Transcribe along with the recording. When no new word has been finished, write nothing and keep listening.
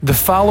The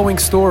following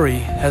story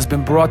has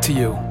been brought to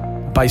you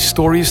by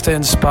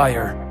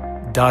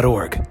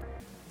StoriesToInspire.org.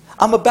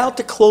 I'm about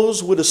to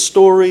close with a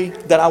story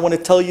that I want to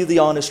tell you the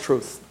honest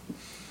truth.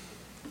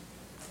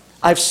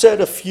 I've said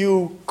a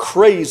few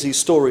crazy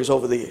stories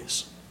over the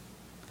years.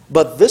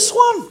 But this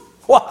one,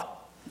 wow,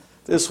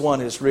 this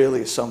one is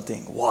really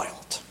something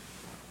wild.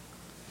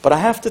 But I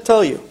have to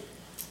tell you,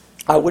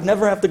 I would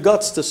never have the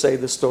guts to say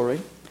this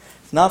story,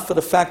 not for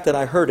the fact that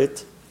I heard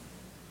it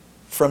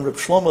from Reb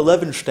Shlomo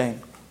Levenstein.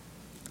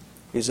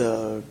 He's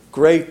a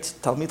great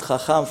Talmid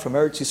Chacham from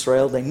Eretz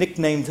Yisrael. They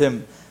nicknamed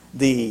him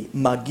the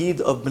Magid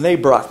of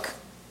Bnei Brak.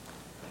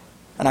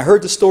 And I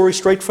heard the story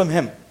straight from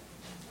him.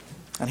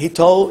 And he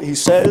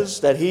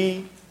says that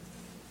he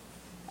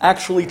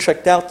actually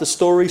checked out the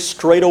story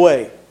straight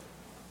away.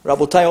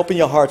 Rabotai, open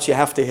your hearts, you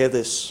have to hear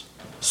this.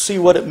 See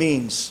what it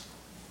means.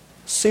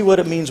 See what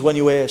it means when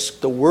you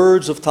ask. The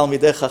words of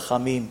Talmidei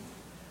Chachamim.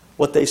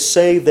 What they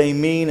say, they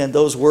mean, and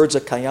those words are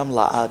Kayam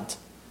La'ad.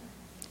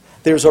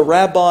 There's a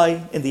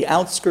rabbi in the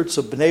outskirts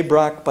of Bnei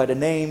Brak by the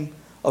name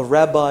of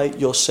Rabbi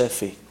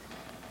Yosefi.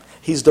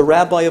 He's the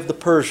rabbi of the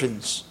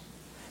Persians.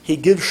 He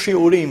gives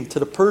shiurim to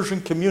the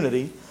Persian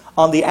community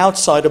on the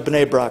outside of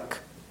Bnei Brak.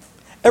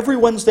 Every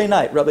Wednesday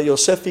night, Rabbi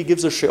Yosefi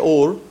gives a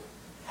shiur.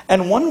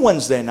 And one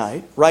Wednesday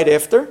night, right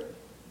after,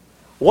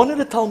 one of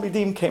the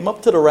Talmidim came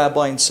up to the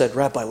rabbi and said,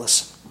 "Rabbi,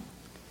 listen,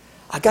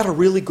 I got a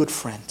really good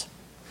friend.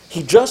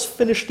 He just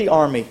finished the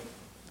army.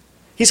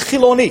 He's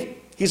chiloni.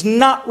 He's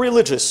not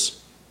religious.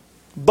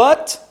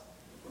 But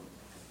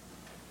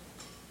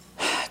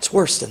it's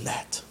worse than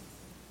that.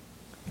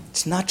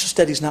 It's not just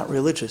that he's not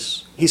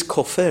religious. He's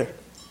kofer.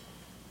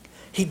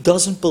 He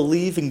doesn't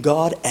believe in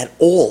God at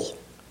all.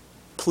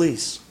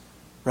 Please,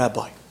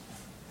 Rabbi,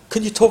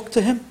 could you talk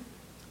to him?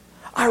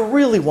 I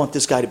really want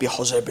this guy to be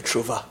Hozer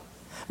B'Tshuva.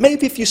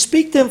 Maybe if you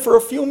speak to him for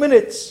a few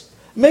minutes,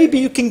 maybe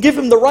you can give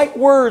him the right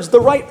words, the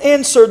right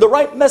answer, the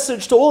right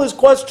message to all his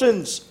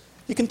questions.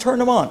 You can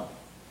turn him on."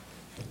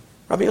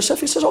 Rabbi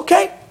Yosefi says,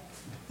 "Okay.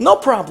 No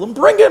problem,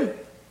 bring him."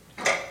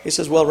 He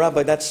says, "Well,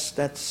 Rabbi, that's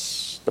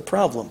the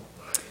problem.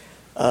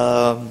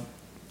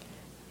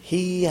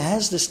 He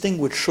has this thing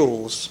with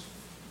shuls.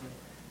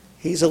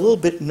 He's a little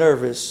bit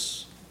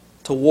nervous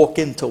to walk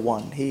into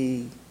one.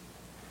 He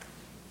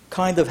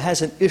kind of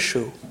has an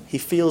issue. He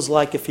feels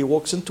like if he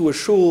walks into a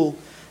shul,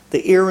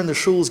 the air in the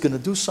shul is going to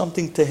do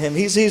something to him.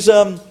 He's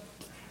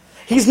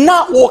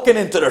not walking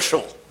into the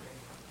shul.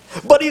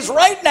 But he's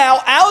right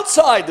now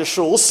outside the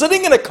shul,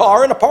 sitting in a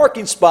car in a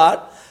parking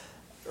spot.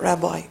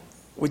 Rabbi,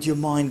 would you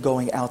mind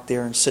going out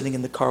there and sitting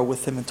in the car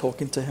with him and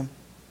talking to him?"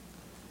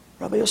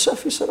 Rabbi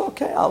Yosefi said,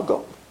 "Okay, I'll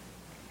go."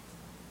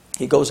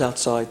 He goes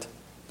outside.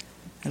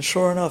 And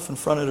sure enough, in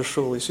front of the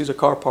shul, he sees a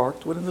car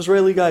parked with an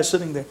Israeli guy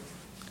sitting there.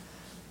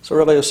 So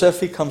Rabbi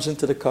Yosefi comes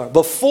into the car.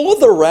 Before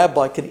the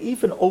rabbi can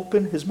even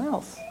open his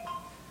mouth,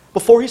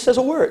 before he says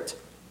a word,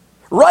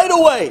 right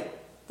away,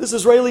 this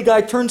Israeli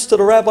guy turns to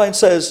the rabbi and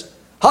says,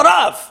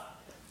 "Harav,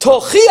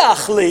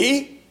 tochiach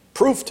li,"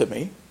 prove to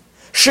me,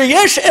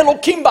 "sheyesh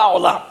Elokim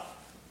ba'olam,"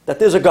 that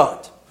there's a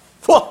God.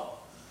 Whoa.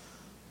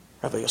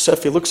 Rabbi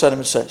Yosefi looks at him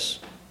and says,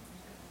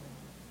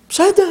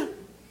 "Seder,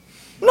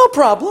 no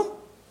problem.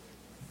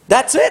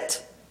 That's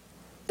it.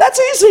 That's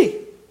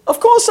easy. Of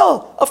course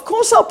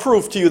I'll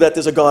prove to you that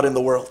there's a God in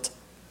the world."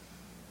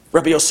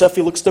 Rabbi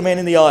Yosefi looks the man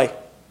in the eye.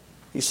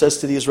 He says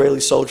to the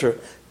Israeli soldier,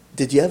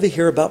 "Did you ever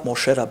hear about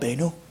Moshe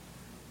Rabbeinu?"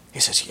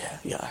 He says,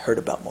 Yeah, I heard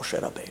about Moshe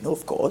Rabbeinu,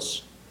 of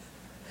course."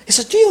 He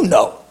says, "Do you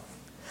know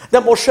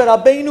that Moshe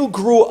Rabbeinu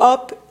grew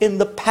up in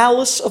the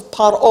palace of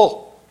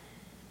Paro?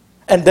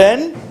 And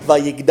then,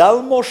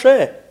 Vayigdal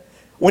Moshe,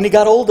 when he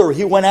got older,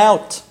 he went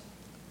out.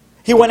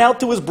 He went out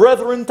to his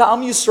brethren, to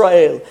Am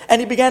Yisrael, and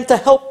he began to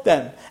help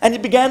them, and he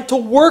began to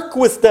work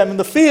with them in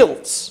the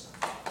fields.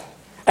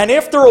 And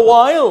after a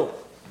while,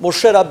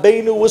 Moshe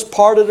Rabbeinu was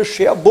part of the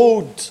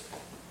She'abud.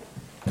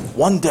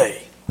 One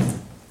day,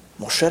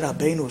 Moshe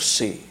Rabbeinu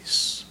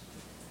sees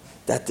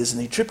that there's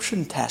an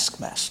Egyptian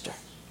taskmaster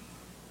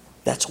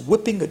that's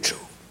whipping a Jew.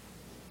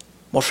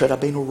 Moshe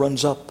Rabbeinu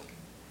runs up.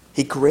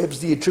 He grabs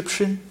the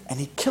Egyptian and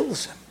he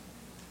kills him.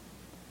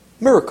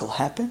 Miracle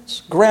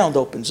happens. Ground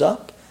opens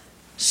up.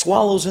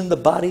 Swallows in the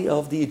body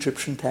of the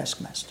Egyptian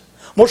taskmaster.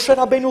 Moshe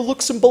Rabbeinu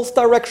looks in both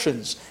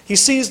directions. He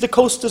sees the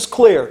coast is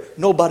clear.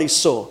 Nobody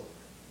saw.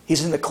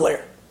 He's in the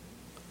clear.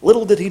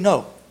 Little did he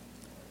know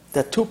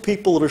that two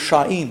people,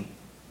 Risha'im,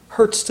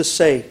 hurts to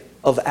say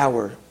of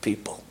our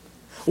people,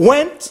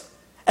 went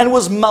and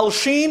was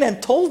malshin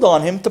and told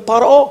on him to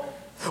Paro.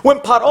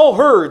 When Paro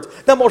heard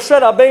that Moshe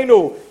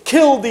Rabbeinu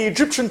killed the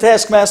Egyptian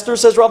taskmaster,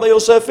 says Rabbi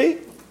Yosefi,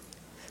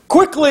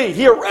 quickly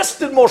he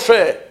arrested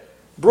Moshe,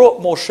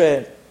 brought Moshe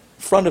in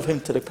front of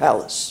him to the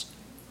palace.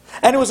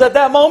 And it was at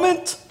that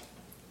moment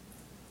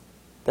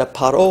that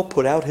Paro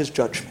put out his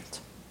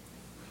judgment.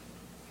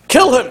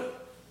 Kill him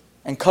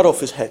and cut off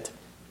his head.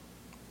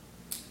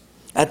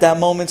 At that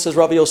moment, says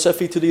Rabbi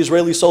Yosefi to the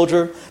Israeli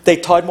soldier, they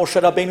tied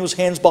Moshe Rabbeinu's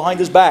hands behind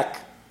his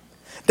back.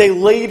 They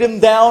laid him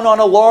down on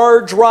a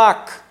large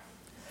rock.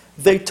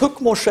 They took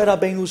Moshe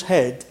Rabbeinu's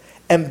head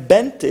and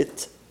bent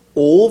it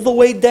all the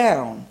way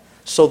down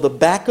so the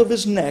back of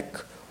his neck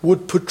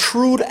would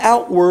protrude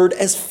outward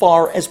as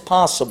far as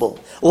possible.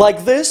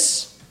 Like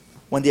this,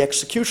 when the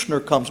executioner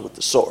comes with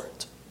the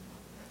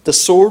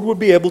sword would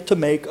be able to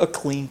make a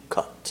clean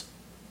cut.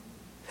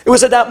 It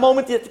was at that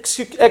moment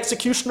the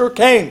executioner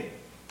came.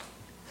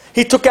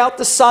 He took out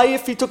the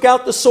saif, he took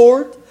out the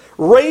sword,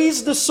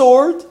 raised the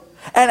sword,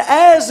 and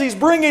as he's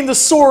bringing the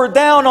sword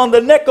down on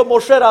the neck of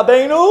Moshe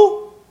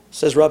Rabbeinu,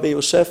 says Rabbi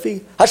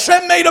Yosefi,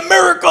 Hashem made a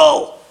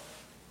miracle.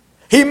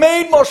 He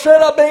made Moshe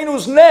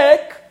Rabbeinu's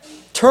neck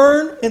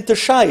turn into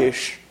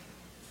shayish,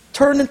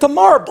 turn into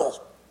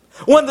marble.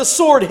 When the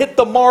sword hit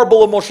the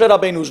marble of Moshe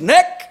Rabbeinu's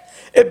neck,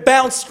 it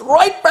bounced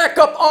right back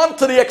up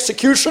onto the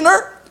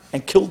executioner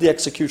and killed the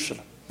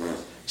executioner.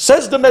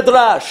 Says the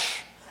Midrash,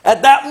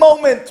 at that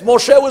moment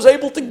Moshe was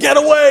able to get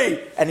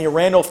away and he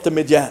ran off to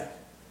Midian.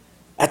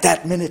 At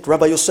that minute,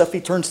 Rabbi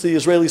Yosefi turns to the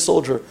Israeli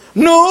soldier.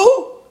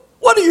 No,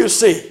 what do you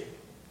see?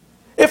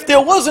 If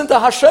there wasn't a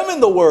Hashem in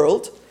the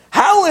world,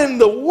 how in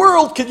the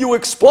world could you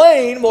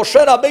explain Moshe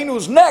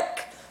Rabbeinu's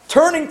neck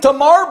turning to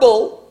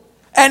marble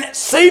and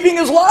saving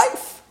his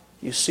life?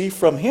 You see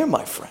from here,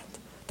 my friend,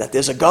 that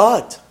there's a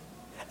God.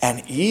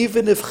 And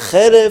even if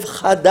cherev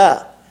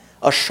chada,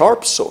 a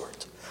sharp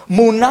sword,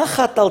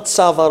 munachat al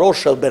tzavaro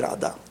shel ben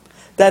adam,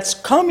 that's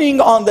coming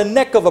on the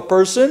neck of a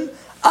person,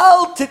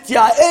 al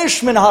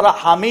tityaesh min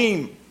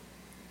harahamim.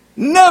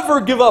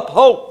 Never give up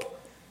hope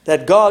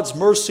that God's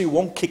mercy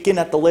won't kick in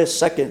at the last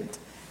second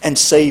and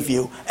save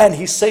you. And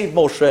he saved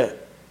Moshe.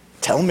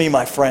 Tell me,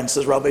 my friend,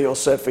 says Rabbi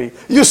Yosefi,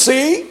 you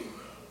see,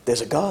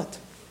 there's a God.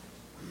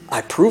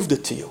 I proved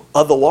it to you.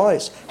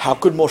 Otherwise, how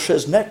could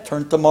Moshe's neck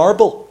turn to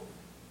marble?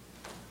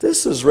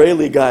 This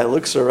Israeli guy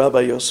looks at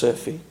Rabbi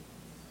Yosefi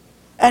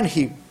and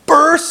he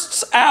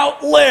bursts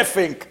out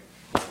laughing.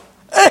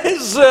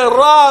 Eze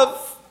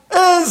Rav,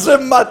 eze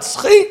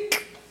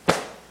matzchik.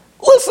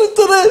 Listen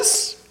to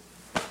this.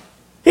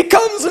 He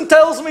comes and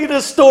tells me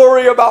this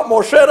story about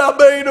Moshe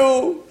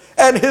Rabbeinu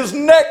and his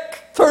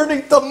neck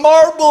turning to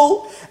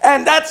marble,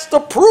 and that's the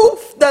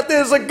proof that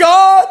there's a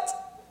God.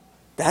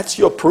 That's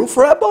your proof,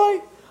 Rabbi?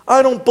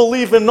 I don't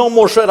believe in no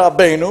Moshe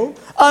Rabbeinu.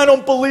 I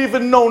don't believe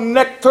in no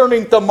neck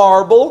turning to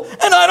marble.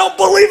 And I don't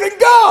believe in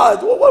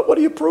God. Well, what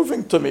are you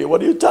proving to me?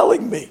 What are you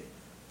telling me?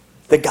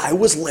 The guy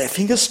was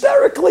laughing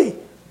hysterically.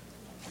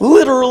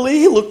 Literally,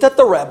 he looked at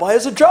the rabbi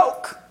as a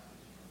joke.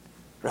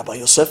 Rabbi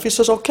Yosefi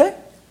says, okay.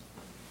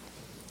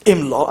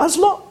 Im lo az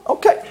lo.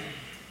 Okay.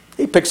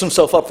 He picks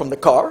himself up from the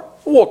car,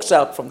 walks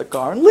out from the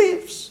car, and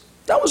leaves.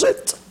 That was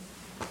it.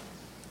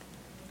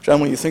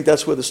 Gentlemen, you think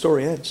that's where the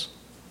story ends?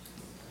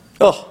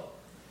 Oh.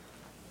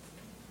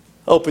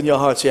 Open your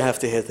hearts, you have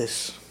to hear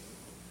this.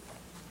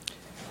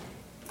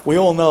 We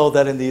all know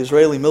that in the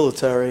Israeli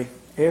military,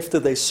 after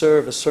they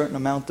serve a certain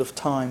amount of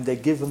time, they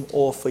give them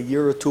off a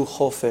year or two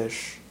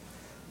chofesh,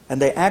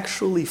 and they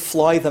actually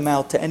fly them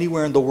out to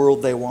anywhere in the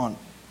world they want.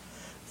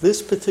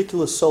 This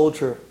particular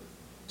soldier,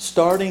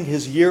 starting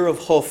his year of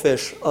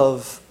chofesh,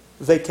 of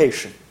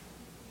vacation,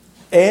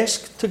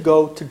 asked to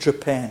go to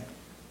Japan.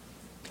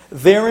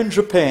 There in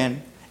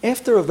Japan,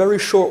 after a very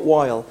short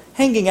while,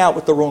 hanging out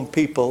with the wrong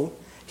people,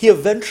 he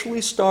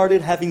eventually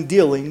started having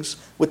dealings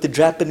with the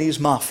Japanese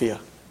mafia.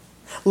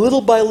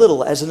 Little by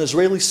little, as an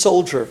Israeli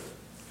soldier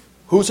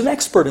who's an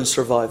expert in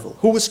survival,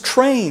 who was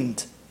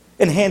trained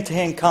in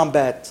hand-to-hand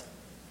combat,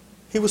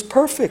 he was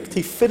perfect.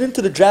 He fit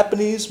into the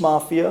Japanese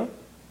mafia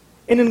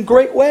in a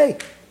great way.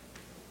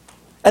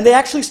 And they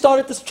actually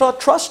started to start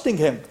trusting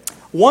him.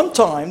 One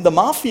time, the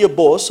mafia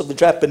boss of the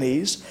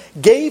Japanese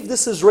gave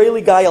this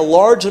Israeli guy a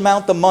large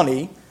amount of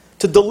money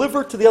to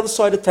deliver to the other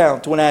side of town,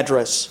 to an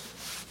address.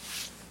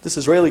 This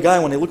Israeli guy,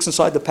 when he looks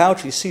inside the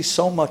pouch, he sees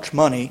so much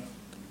money,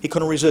 he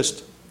couldn't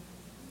resist.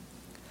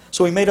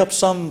 So he made up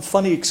some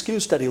funny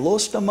excuse that he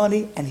lost the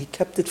money and he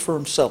kept it for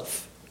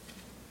himself.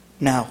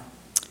 Now,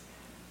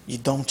 you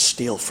don't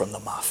steal from the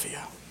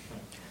mafia.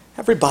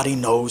 Everybody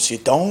knows you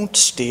don't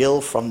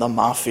steal from the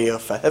mafia,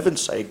 for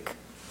heaven's sake.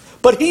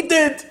 But he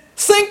did,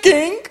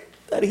 thinking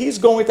that he's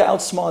going to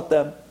outsmart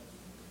them.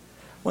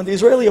 When the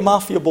Israeli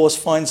mafia boss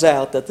finds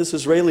out that this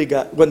Israeli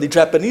guy, when the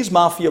Japanese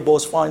mafia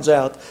boss finds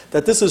out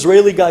that this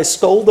Israeli guy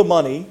stole the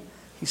money,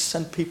 he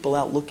sent people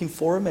out looking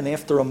for him, and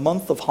after a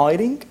month of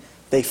hiding,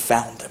 they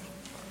found him.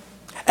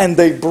 And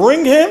they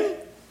bring him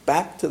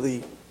back to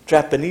the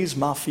Japanese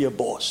mafia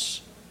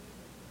boss.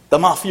 The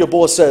mafia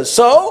boss says,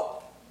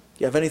 so,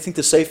 you have anything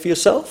to say for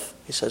yourself?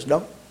 He says,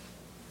 no.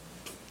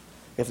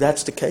 If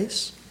that's the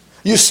case,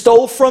 you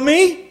stole from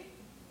me?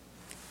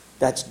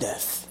 That's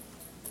death.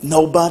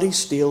 Nobody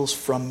steals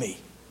from me.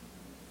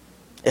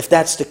 If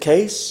that's the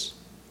case,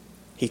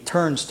 he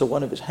turns to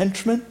one of his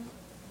henchmen,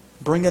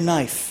 bring a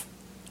knife.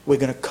 We're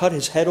going to cut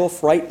his head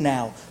off right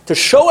now to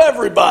show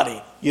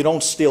everybody you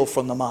don't steal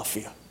from the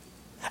mafia.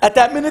 At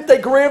that minute, they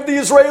grabbed the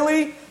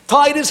Israeli,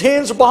 tied his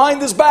hands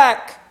behind his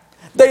back.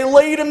 They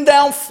laid him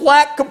down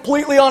flat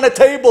completely on a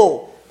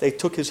table. They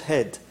took his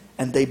head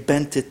and they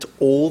bent it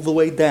all the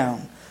way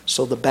down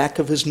so the back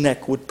of his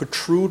neck would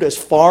protrude as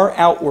far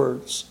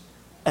outwards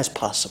as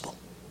possible.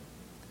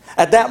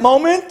 At that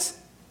moment,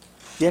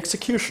 The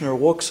executioner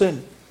walks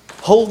in,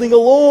 holding a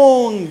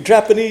long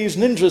Japanese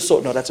ninja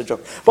sword. No, that's a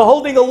joke. But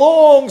holding a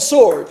long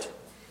sword.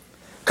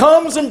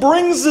 Comes and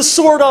brings the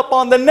sword up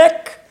on the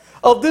neck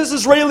of this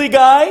Israeli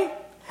guy.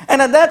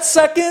 And at that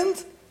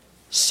second,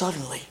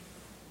 suddenly,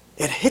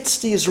 it hits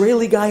the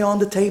Israeli guy on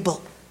the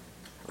table.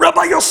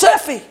 Rabbi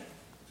Yosefi,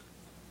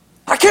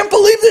 I can't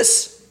believe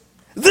this.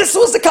 This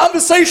was the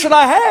conversation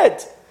I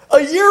had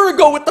a year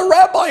ago with the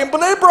rabbi in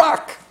Bnei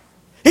Brak.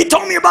 He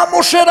told me about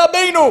Moshe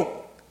Rabbeinu.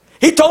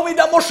 He told me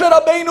that Moshe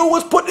Rabbeinu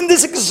was put in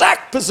this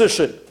exact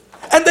position.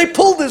 And they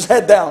pulled his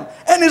head down.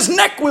 And his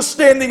neck was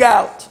standing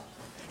out.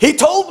 He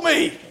told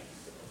me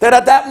that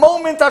at that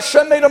moment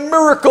Hashem made a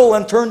miracle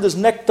and turned his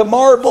neck to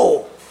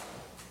marble.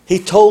 He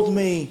told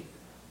me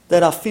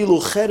that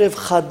afilu cherev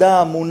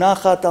chada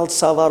munachat al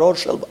tzavaro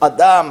shel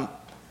adam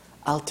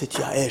al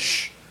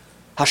tityaesh.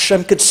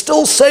 Hashem could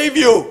still save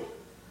you.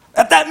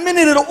 At that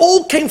minute, it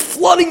all came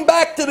flooding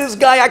back to this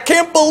guy. I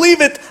can't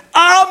believe it.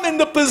 I'm in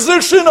the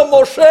position of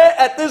Moshe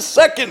at this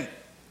second.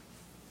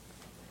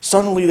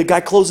 Suddenly, the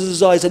guy closes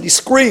his eyes and he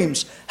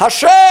screams,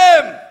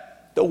 Hashem,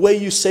 the way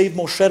you saved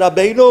Moshe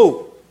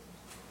Rabbeinu.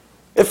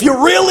 If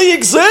you really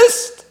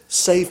exist,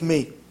 save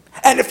me.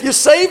 And if you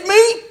save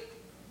me,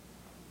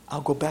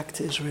 I'll go back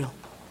to Israel.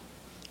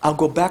 I'll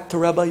go back to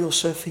Rabbi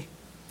Yosefi,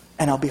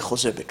 and I'll be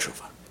Chozeh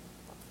B'Tshuva.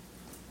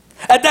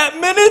 At that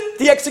minute,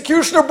 the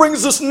executioner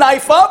brings this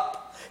knife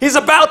up. He's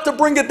about to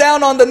bring it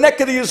down on the neck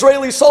of the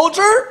Israeli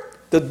soldier.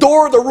 The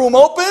door of the room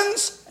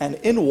opens, and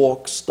in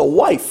walks the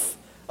wife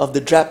of the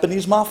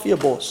Japanese mafia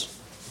boss.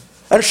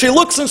 And she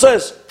looks and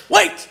says,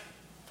 wait,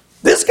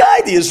 this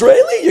guy, the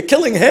Israeli, you're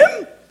killing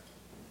him?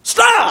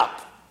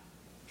 Stop!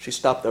 She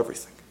stopped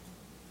everything.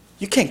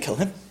 You can't kill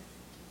him.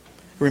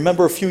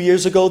 Remember a few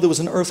years ago there was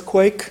an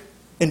earthquake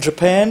in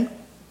Japan?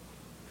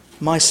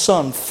 My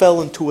son fell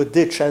into a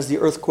ditch as the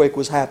earthquake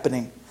was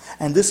happening.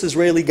 And this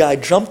Israeli guy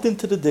jumped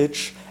into the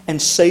ditch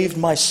and saved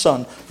my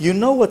son. You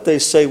know what they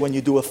say when you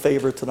do a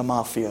favor to the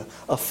mafia.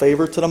 A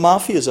favor to the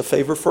mafia is a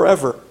favor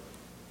forever.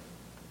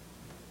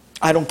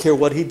 I don't care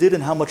what he did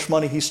and how much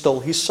money he stole.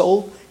 He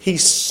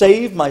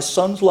saved my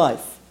son's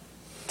life.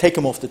 Take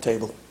him off the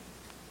table.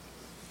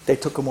 They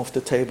took him off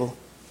the table.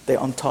 They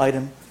untied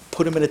him,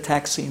 put him in a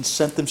taxi and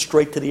sent him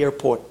straight to the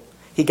airport.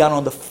 He got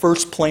on the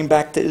first plane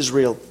back to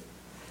Israel.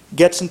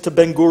 Gets into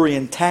Ben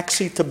Gurion,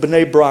 taxi to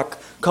Bnei Brak,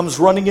 comes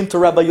running into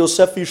Rabbi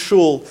Yosefi's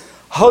shul,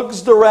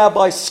 hugs the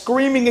rabbi,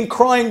 screaming and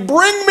crying,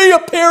 bring me a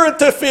pair of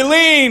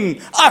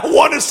tefillin. I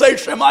want to say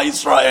Shema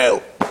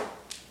Yisrael.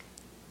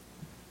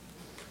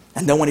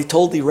 And then when he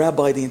told the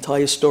rabbi the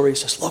entire story, he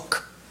says,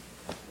 look,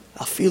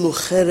 afilu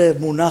cherev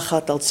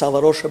munachat al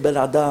tzavaro shel ben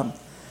adam.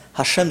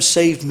 Hashem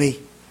saved me.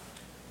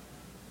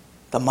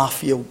 The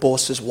mafia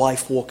boss's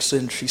wife walks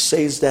in. She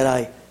says that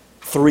I,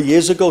 3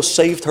 years ago,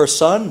 saved her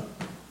son.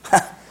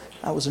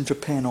 I was in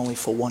Japan only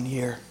for 1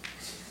 year.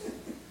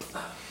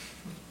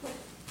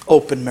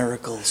 Open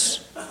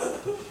miracles.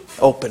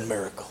 Open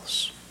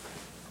miracles.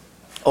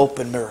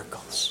 Open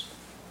miracles.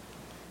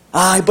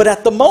 But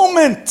at the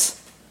moment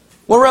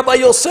when Rabbi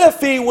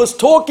Yosefi was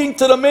talking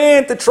to the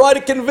man to try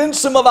to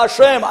convince him of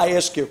Hashem, I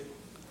ask you,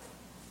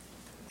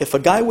 if a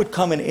guy would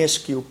come and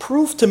ask you,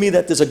 prove to me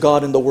that there's a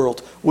God in the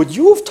world, would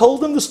you have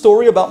told him the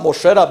story about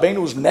Moshe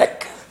Rabbeinu's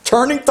neck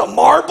turning to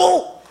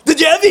marble?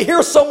 Did you ever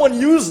hear someone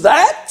use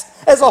that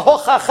as a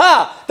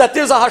hochacha that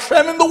there's a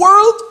Hashem in the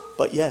world?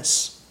 But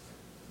yes,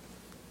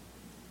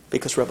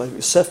 because Rabbi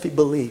Yosefi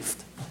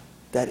believed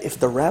that if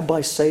the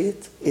rabbis say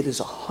it, it is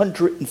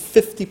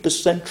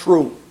 150%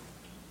 true.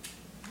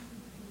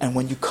 And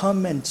when you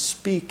come and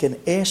speak and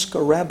ask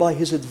a rabbi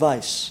his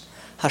advice,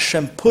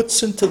 Hashem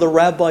puts into the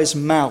rabbi's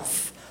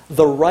mouth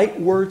the right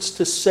words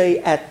to say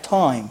at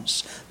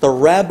times the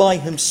rabbi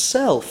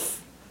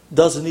himself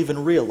doesn't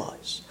even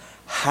realize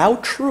how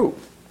true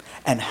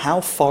and how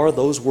far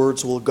those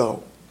words will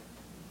go.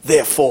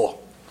 Therefore,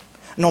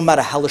 no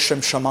matter how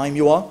l'shem shamayim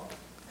you are,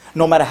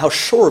 no matter how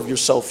sure of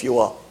yourself you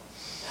are,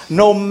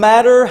 no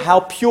matter how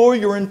pure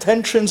your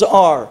intentions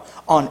are,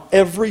 on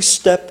every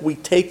step we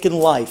take in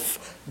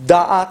life,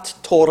 da'at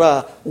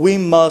Torah, we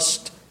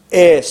must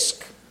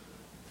ask.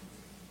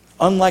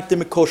 Unlike the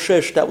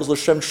Mikoshesh, that was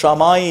l'shem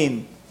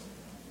shamayim,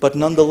 but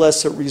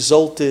nonetheless it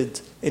resulted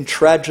in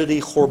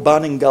tragedy,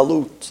 chorban and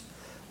galut.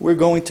 We're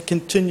going to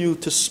continue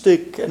to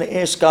stick and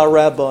ask our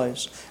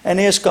rabbis and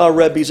ask our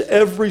rebbes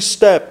every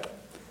step,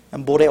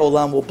 and Borei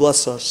Olam will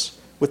bless us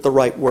with the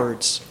right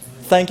words.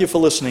 Thank you for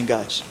listening,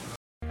 guys.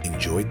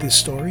 Enjoyed this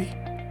story?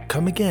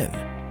 Come again.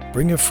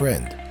 Bring a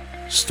friend.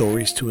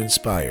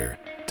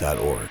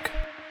 StoriesToInspire.org